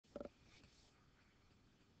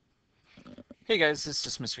Hey guys, this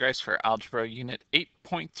is Mr. Grice for Algebra Unit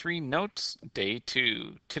 8.3 Notes, Day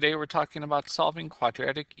 2. Today we're talking about solving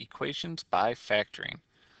quadratic equations by factoring.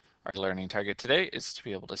 Our learning target today is to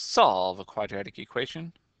be able to solve a quadratic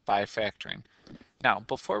equation by factoring. Now,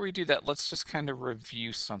 before we do that, let's just kind of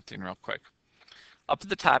review something real quick. Up at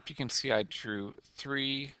the top, you can see I drew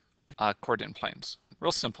three coordinate planes,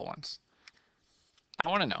 real simple ones. I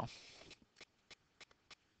want to know,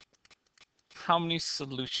 how many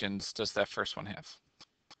solutions does that first one have?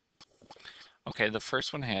 Okay, the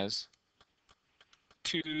first one has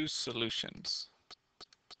 2 solutions.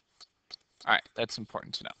 All right, that's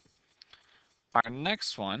important to know. Our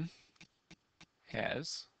next one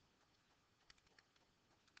has,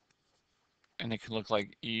 and it can look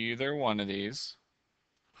like either one of these.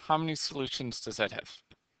 How many solutions does that have?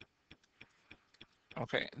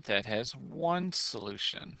 Okay, that has 1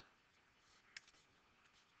 solution.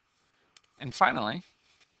 And finally,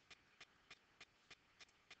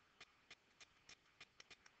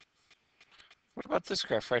 what about this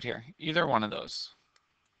graph right here? Either one of those.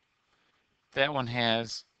 That one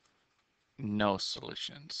has no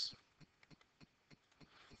solutions.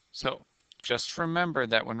 So just remember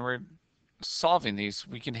that when we're solving these,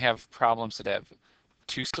 we can have problems that have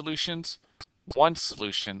 2 solutions, 1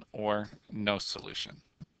 solution, or no solution.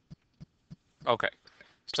 Okay,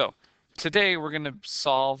 so today we're going to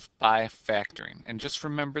solve by factoring, and just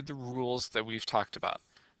remember the rules that we've talked about.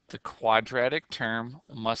 The quadratic term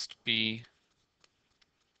must be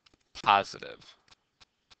positive.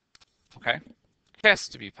 Okay, it has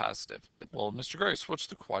to be positive. Well, Mr. Grice, what's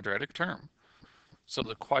the quadratic term? So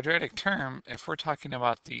the quadratic term, if we're talking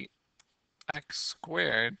about the x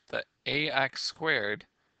squared, the ax squared,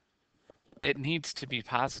 it needs to be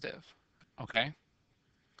positive. Okay.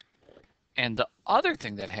 And the other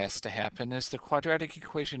thing that has to happen is the quadratic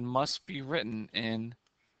equation must be written in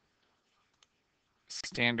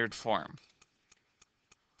standard form.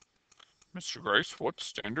 Mr. Grice, what's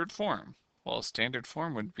standard form? Well, standard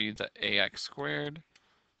form would be the ax squared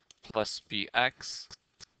plus bx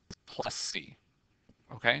plus c.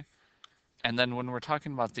 Okay? And then when we're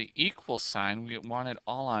talking about the equal sign, we want it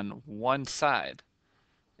all on one side.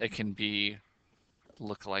 It can be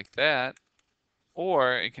look like that,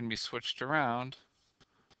 or it can be switched around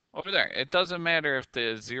over there. It doesn't matter if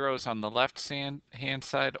the zero is on the left hand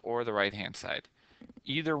side or the right hand side.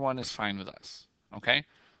 Either one is fine with us, okay?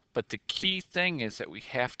 But the key thing is that we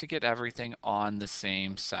have to get everything on the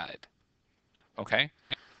same side, okay?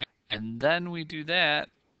 And then we do that,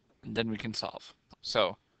 and then we can solve.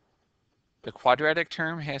 So the quadratic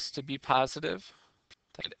term has to be positive,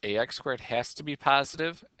 that ax squared has to be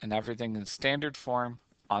positive, and everything in standard form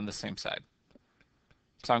on the same side.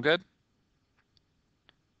 Sound good?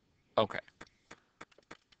 Okay.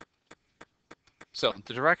 So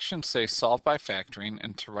the directions say solve by factoring,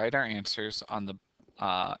 and to write our answers on the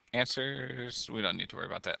answers, we don't need to worry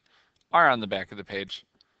about that, are on the back of the page.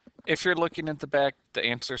 If you're looking at the back, the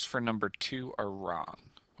answers for number 2 are wrong,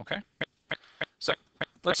 okay? So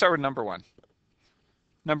let's start with number 1.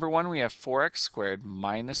 Number 1, we have 4x squared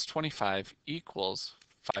minus 25 equals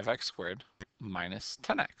 5x squared minus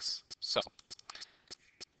 10x. So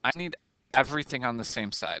I need everything on the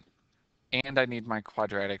same side, and I need my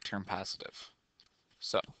quadratic term positive.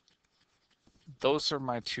 So those are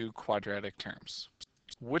my 2 quadratic terms.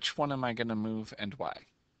 Which one am I going to move and why?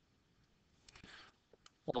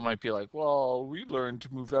 Well, it might be like, well, we learned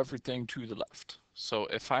to move everything to the left. So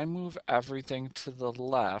if I move everything to the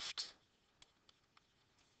left,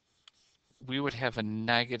 we would have a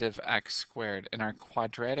negative x squared, and our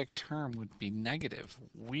quadratic term would be negative.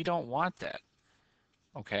 We don't want that,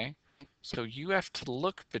 okay? So you have to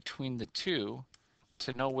look between the two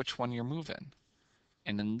to know which one you're moving.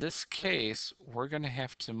 And in this case, we're going to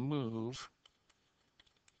have to move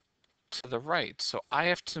to the right. So I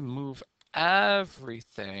have to move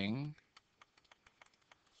everything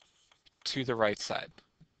to the right side,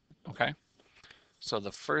 okay? So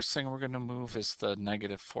the first thing we're going to move is the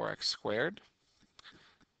negative 4x squared.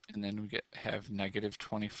 And then we have negative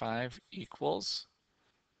 25 equals,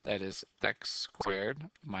 that is x squared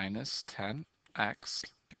minus 10x.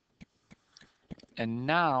 And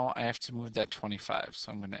now I have to move that 25.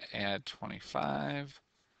 So I'm going to add 25,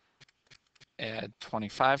 add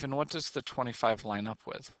 25. And what does the 25 line up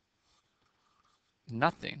with?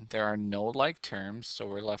 Nothing. There are no like terms, so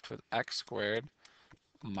we're left with x squared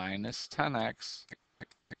minus 10x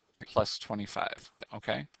plus 25,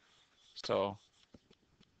 okay? So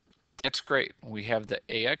that's great. We have the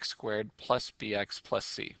ax squared plus bx plus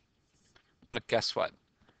c. But guess what?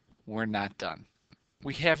 We're not done.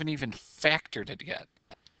 We haven't even factored it yet.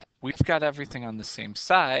 We've got everything on the same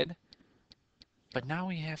side, but now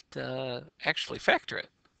we have to actually factor it,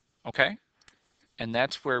 okay? And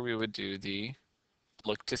that's where we would do the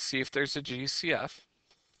look to see if there's a GCF.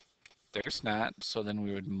 There's not, so then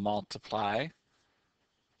we would multiply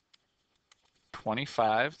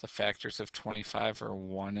 25. The factors of 25 are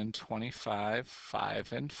 1 and 25,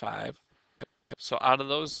 5 and 5. So out of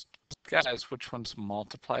those guys, which ones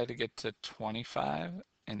multiply to get to 25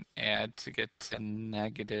 and add to get to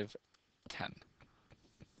negative 10?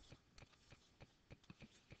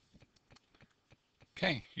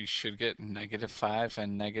 Okay, you should get negative 5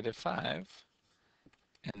 and negative 5,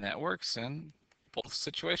 and that works in both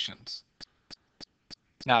situations.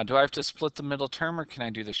 Now, do I have to split the middle term, or can I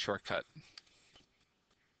do the shortcut?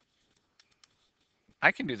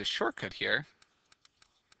 I can do the shortcut here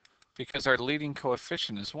because our leading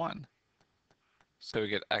coefficient is 1. So we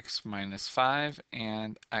get x minus 5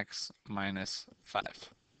 and x minus 5.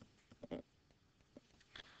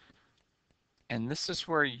 And this is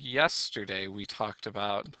where yesterday we talked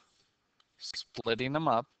about splitting them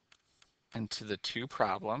up into the two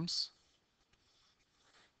problems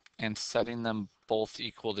and setting them both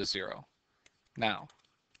equal to 0. Now,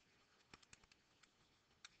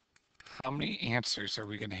 how many answers are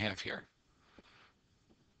we going to have here?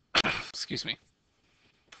 Excuse me.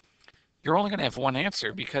 You're only going to have one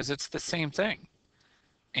answer because it's the same thing.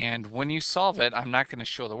 And when you solve it, I'm not going to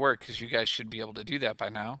show the work because you guys should be able to do that by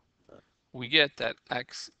now. We get that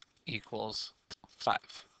x equals 5.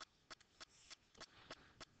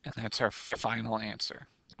 And that's our final answer.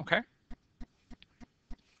 Okay?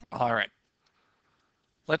 All right.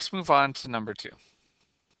 Let's move on to number 2.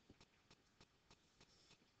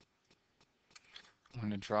 I'm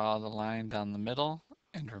going to draw the line down the middle.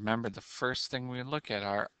 And remember, the first thing we look at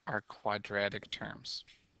are our quadratic terms.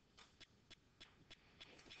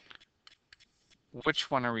 Which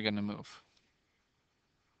one are we going to move?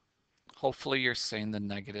 Hopefully you're saying the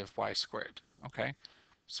negative y squared. Okay?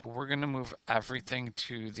 So we're going to move everything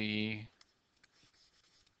to the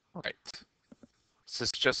right. This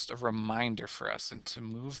is just a reminder for us. And to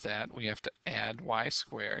move that, we have to add y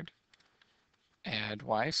squared. Add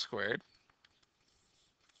y squared.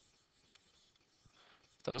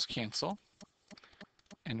 Those cancel.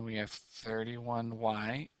 And we have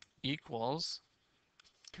 31y equals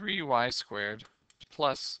 3y squared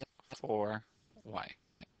plus 4y.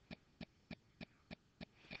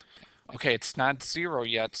 Okay, it's not 0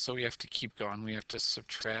 yet, so we have to keep going. We have to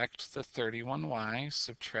subtract the 31y,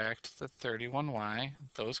 subtract the 31y.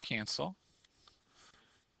 Those cancel.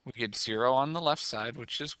 We get 0 on the left side,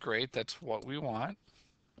 which is great. That's what we want.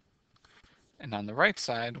 And on the right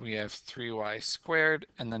side, we have 3y squared,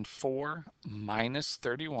 and then 4 minus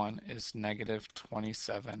 31 is negative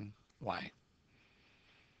 27y.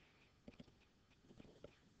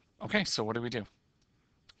 Okay, so what do we do?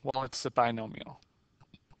 Well, it's a binomial.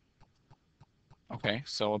 Okay,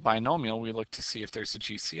 so a binomial, we look to see if there's a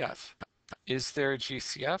GCF. Is there a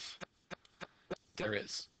GCF? There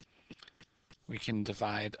is. We can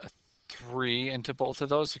divide a 3 into both of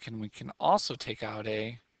those. We can also take out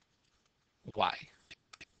a y.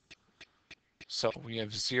 So we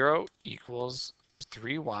have 0 equals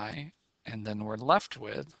 3y, and then we're left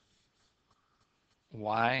with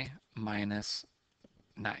y minus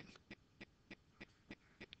 9.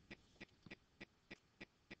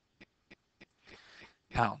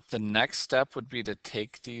 Now, the next step would be to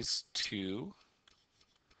take these two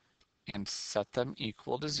and set them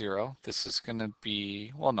equal to 0. This is going to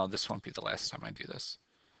be, well, no, this won't be the last time I do this.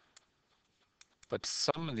 But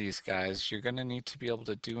some of these guys you're going to need to be able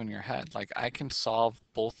to do in your head. Like I can solve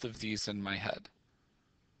both of these in my head.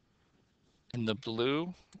 In the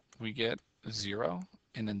blue, we get 0.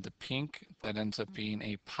 And in the pink, that ends up being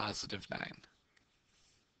a positive 9.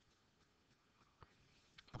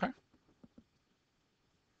 Okay.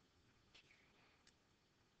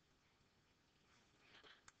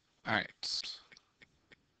 All right.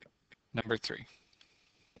 Number 3.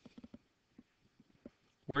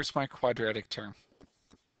 Where's my quadratic term?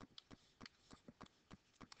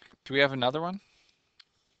 Do we have another one?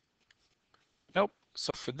 Nope.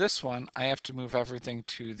 So for this one, I have to move everything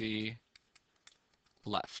to the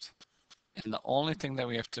left. And the only thing that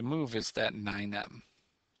we have to move is that 9m,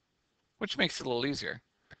 which makes it a little easier.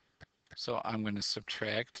 So I'm going to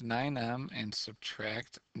subtract 9m and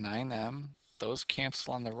subtract 9m. Those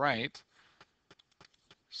cancel on the right.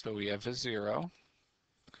 So we have a 0.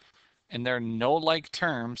 And there are no like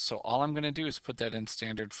terms, so all I'm going to do is put that in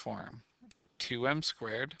standard form. 2m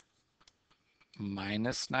squared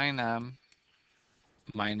minus 9m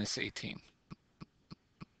minus 18.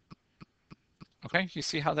 Okay, you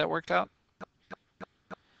see how that worked out?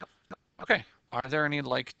 Okay, Are there any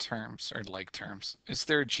like terms, or like terms? Is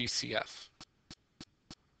there a GCF?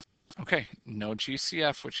 Okay, no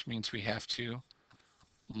GCF, which means we have to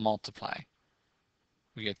multiply.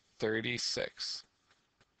 We get 36.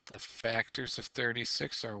 The factors of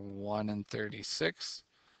 36 are 1 and 36,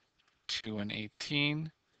 2 and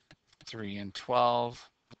 18, 3 and 12,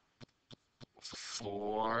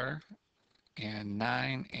 4 and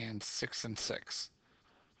 9, and 6 and 6.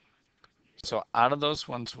 So out of those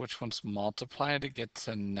ones, which ones multiply to get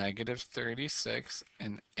to negative 36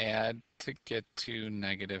 and add to get to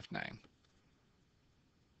negative 9?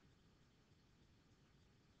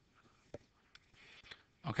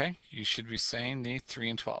 Okay, you should be saying the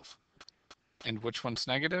 3 and 12. And which one's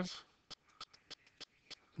negative?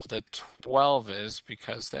 The 12 is,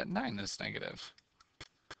 because that 9 is negative.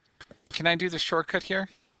 Can I do the shortcut here?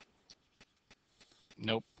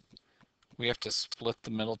 Nope. We have to split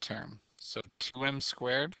the middle term. So 2m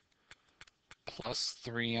squared plus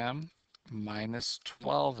 3m minus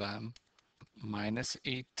 12m minus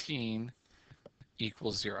 18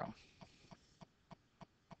 equals 0.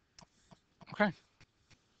 Okay.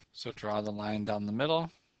 So draw the line down the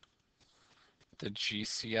middle. The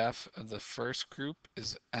GCF of the first group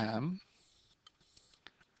is m.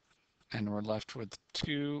 And we're left with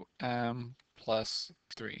 2m plus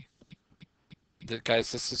 3.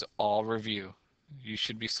 Guys, this is all review. You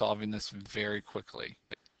should be solving this very quickly.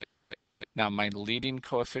 Now my leading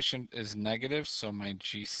coefficient is negative, so my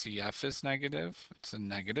GCF is negative. It's a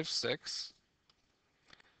negative 6.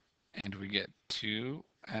 And we get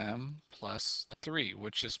 2m plus 3,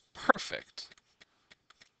 which is perfect.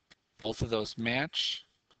 Both of those match,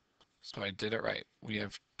 so I did it right. We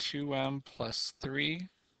have 2m plus 3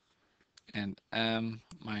 and m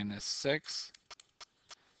minus 6.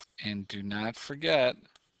 And do not forget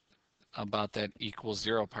about that equals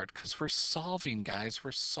 0 part, because we're solving, guys.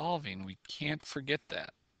 We're solving. We can't forget that.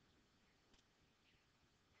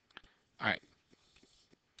 All right.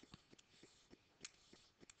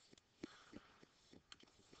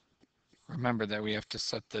 Remember that we have to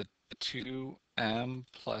set the 2m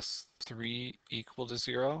plus 3 equal to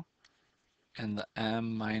 0 and the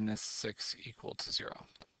m minus 6 equal to 0.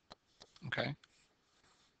 Okay?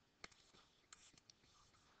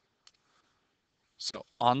 So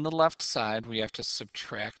on the left side, we have to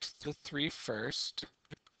subtract the 3 first,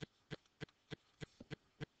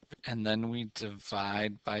 and then we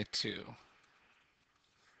divide by 2.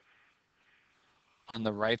 On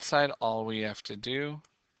the right side, all we have to do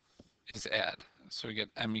is add. So we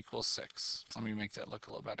get m equals 6. Let me make that look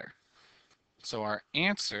a little better. So our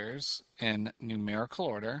answers in numerical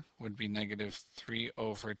order would be negative 3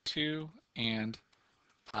 over 2 and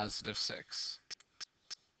positive 6.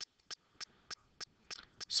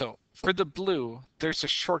 So for the blue, there's a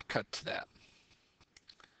shortcut to that.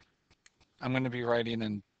 I'm going to be writing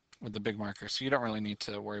in with the big marker, so you don't really need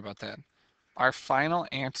to worry about that. Our final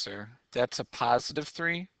answer, that's a positive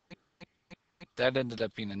 3. That ended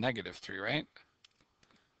up being a negative 3, right?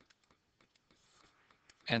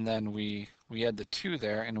 And then we had the 2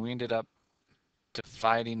 there, and we ended up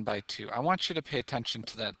dividing by 2. I want you to pay attention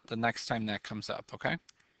to that the next time that comes up, okay?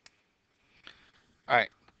 All right.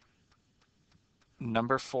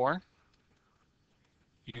 Number 4.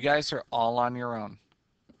 You guys are all on your own.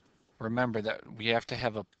 Remember that we have to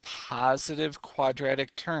have a positive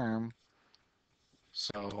quadratic term.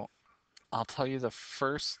 So I'll tell you the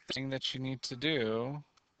first thing that you need to do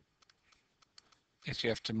is you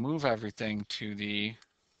have to move everything to the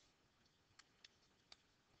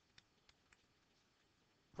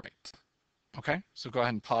right. Okay, so go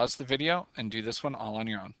ahead and pause the video and do this one all on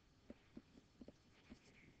your own.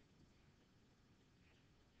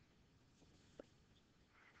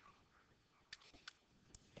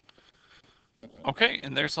 Okay,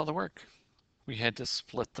 and there's all the work. We had to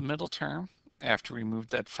split the middle term after we moved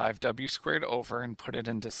that 5w squared over and put it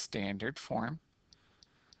into standard form.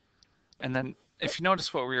 And then if you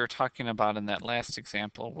notice what we were talking about in that last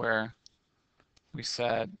example where we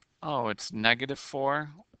said, oh, it's negative 4.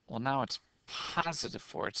 Well, now it's positive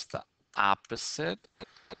 4. It's the opposite.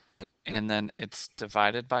 And then it's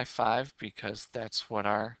divided by 5 because that's what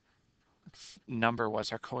our number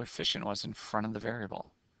was, our coefficient was in front of the variable.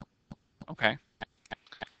 Okay?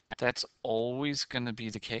 That's always going to be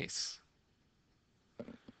the case.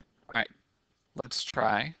 All right, let's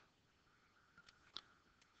try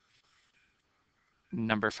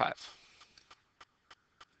number 5.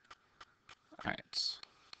 All right.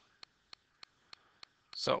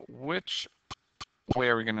 So which way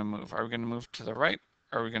are we going to move? Are we going to move to the right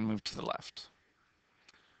or are we going to move to the left?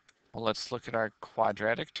 Well, let's look at our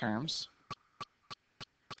quadratic terms.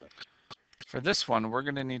 For this one, we're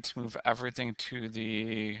going to need to move everything to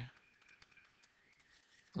the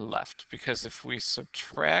left, because if we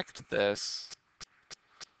subtract this,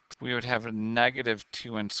 we would have a negative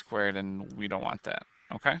 2n squared, and we don't want that,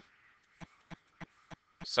 okay?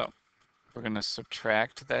 So we're going to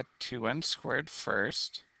subtract that 2n squared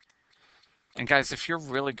first. And guys, if you're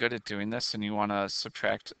really good at doing this and you want to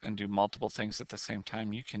subtract and do multiple things at the same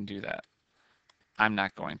time, you can do that. I'm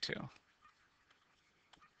not going to.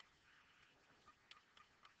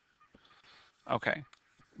 Okay,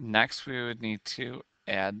 next we would need to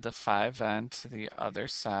add the 5n to the other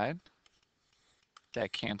side.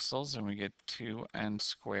 That cancels and we get 2n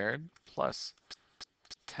squared plus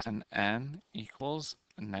 10n equals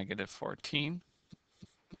negative 14.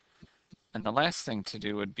 And the last thing to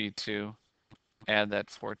do would be to add that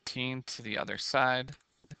 14 to the other side.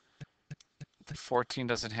 The 14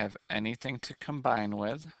 doesn't have anything to combine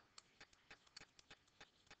with.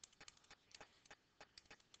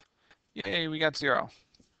 Yay, we got 0.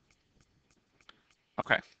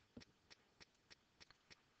 Okay.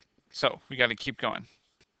 So we got to keep going.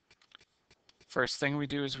 First thing we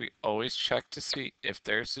do is we always check to see if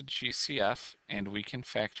there's a GCF, and we can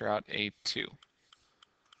factor out a 2.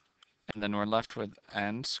 And then we're left with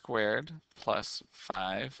n squared plus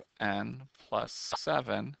 5n plus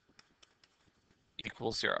 7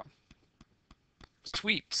 equals 0.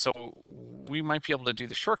 Sweet, so we might be able to do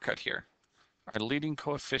the shortcut here. Our leading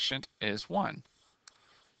coefficient is 1.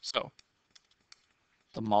 So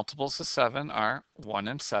the multiples of 7 are 1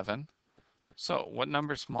 and 7. So what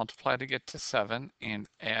numbers multiply to get to 7 and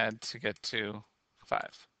add to get to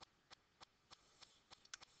 5?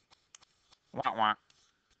 Wah, wah.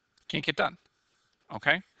 Can't get done.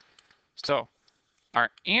 Okay? So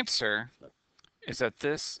our answer is that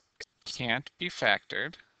this can't be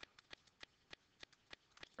factored,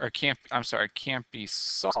 or can't be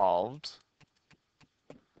solved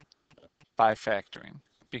by factoring,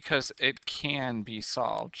 because it can be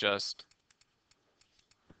solved, just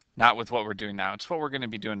not with what we're doing now. It's what we're going to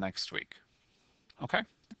be doing next week. Okay?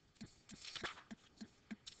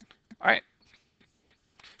 All right.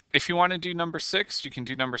 If you want to do number 6, you can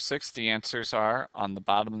do number 6. The answers are on the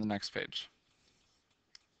bottom of the next page.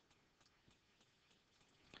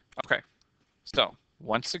 Okay. So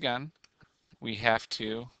once again, we have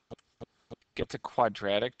to get the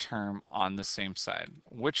quadratic term on the same side.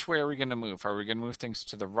 Which way are we going to move? Are we going to move things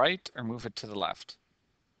to the right or move it to the left?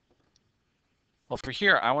 Well, for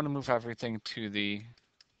here, I want to move everything to the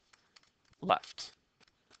left.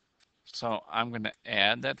 So I'm going to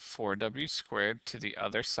add that 4w squared to the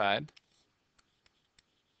other side.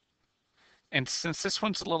 And since this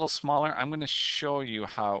one's a little smaller, I'm going to show you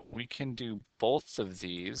how we can do both of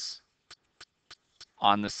these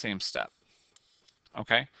on the same step.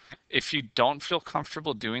 Okay? If you don't feel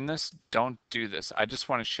comfortable doing this, don't do this. I just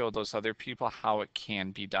want to show those other people how it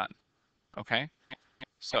can be done. Okay?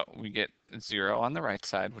 So we get 0 on the right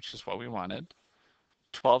side, which is what we wanted.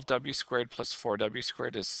 12w squared plus 4w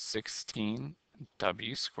squared is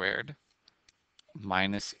 16w squared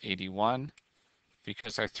minus 81,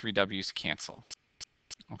 because our 3w's cancel.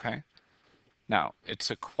 Okay? Now,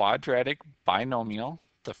 it's a quadratic binomial.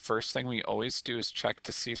 The first thing we always do is check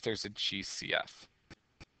to see if there's a GCF.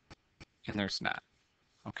 And there's not.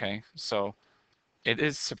 Okay? So it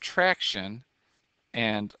is subtraction,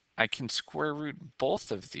 and I can square root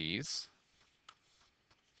both of these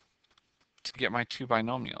to get my two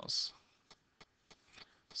binomials.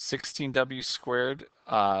 16w squared,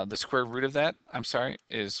 the square root of that,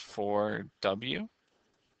 is 4w.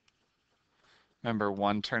 Remember,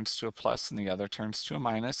 one turns to a plus and the other turns to a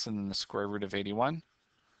minus, and then the square root of 81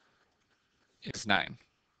 is 9.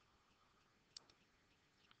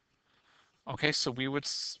 Okay, so we would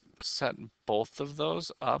set both of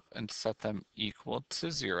those up and set them equal to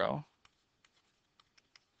 0.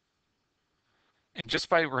 And just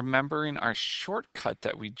by remembering our shortcut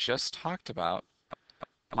that we just talked about,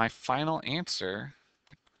 my final answer,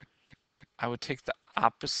 I would take the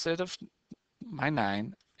opposite of my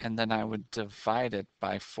 9, and then I would divide it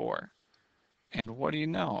by 4. And what do you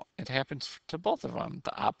know? It happens to both of them.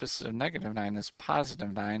 The opposite of negative 9 is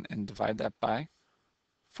positive 9, and divide that by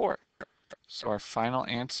 4. So our final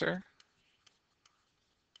answer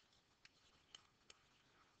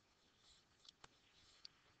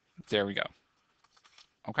there we go.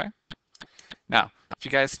 Okay? Now, if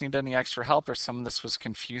you guys need any extra help or some of this was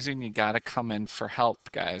confusing, you got to come in for help,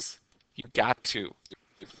 guys. You got to.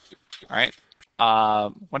 All right?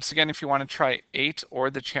 Once again, if you want to try 8 or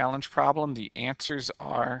the challenge problem, the answers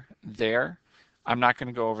are there. I'm not going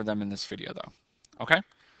to go over them in this video, though. Okay?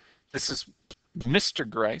 This is Mr.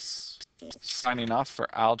 Grice, signing off for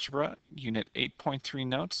Algebra, Unit 8.3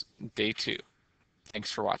 Notes, Day 2.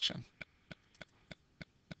 Thanks for watching.